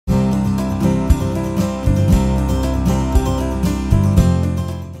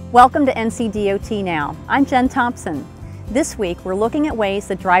Welcome to NCDOT Now. I'm Jen Thompson. This week we're looking at ways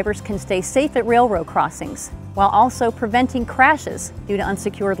that drivers can stay safe at railroad crossings while also preventing crashes due to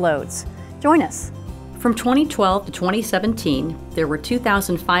unsecured loads. Join us. From 2012 to 2017, there were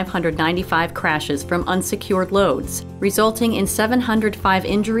 2,595 crashes from unsecured loads, resulting in 705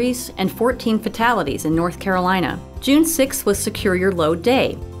 injuries and 14 fatalities in North Carolina. June 6th was Secure Your Load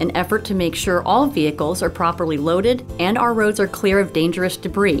Day, an effort to make sure all vehicles are properly loaded and our roads are clear of dangerous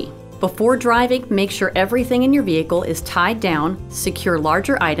debris. Before driving, make sure everything in your vehicle is tied down. Secure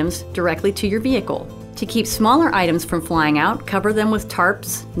larger items directly to your vehicle. To keep smaller items from flying out, cover them with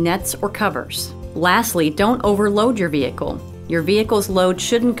tarps, nets, or covers. Lastly, don't overload your vehicle. Your vehicle's load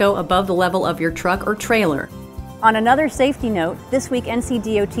shouldn't go above the level of your truck or trailer. On another safety note, this week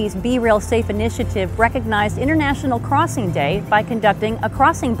NCDOT's Be Rail Safe initiative recognized International Crossing Day by conducting a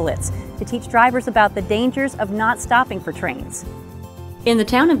crossing blitz to teach drivers about the dangers of not stopping for trains. In the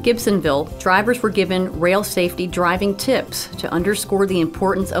town of Gibsonville, drivers were given rail safety driving tips to underscore the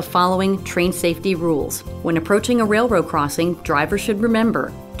importance of following train safety rules. When approaching a railroad crossing, drivers should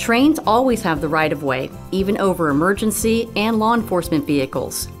remember, trains always have the right-of-way, even over emergency and law enforcement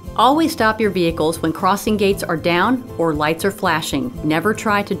vehicles. Always stop your vehicles when crossing gates are down or lights are flashing. Never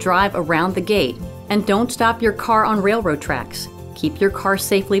try to drive around the gate. And don't stop your car on railroad tracks. Keep your car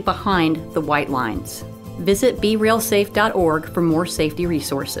safely behind the white lines. Visit BeRailSafe.org for more safety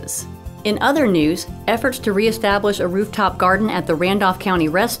resources. In other news, efforts to reestablish a rooftop garden at the Randolph County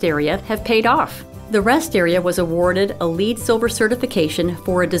rest area have paid off. The rest area was awarded a LEED Silver certification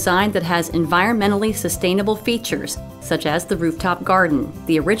for a design that has environmentally sustainable features, such as the rooftop garden.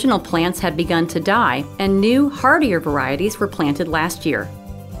 The original plants had begun to die, and new, hardier varieties were planted last year.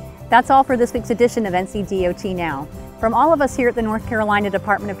 That's all for this week's edition of NCDOT Now. From all of us here at the North Carolina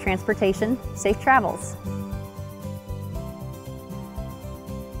Department of Transportation, safe travels.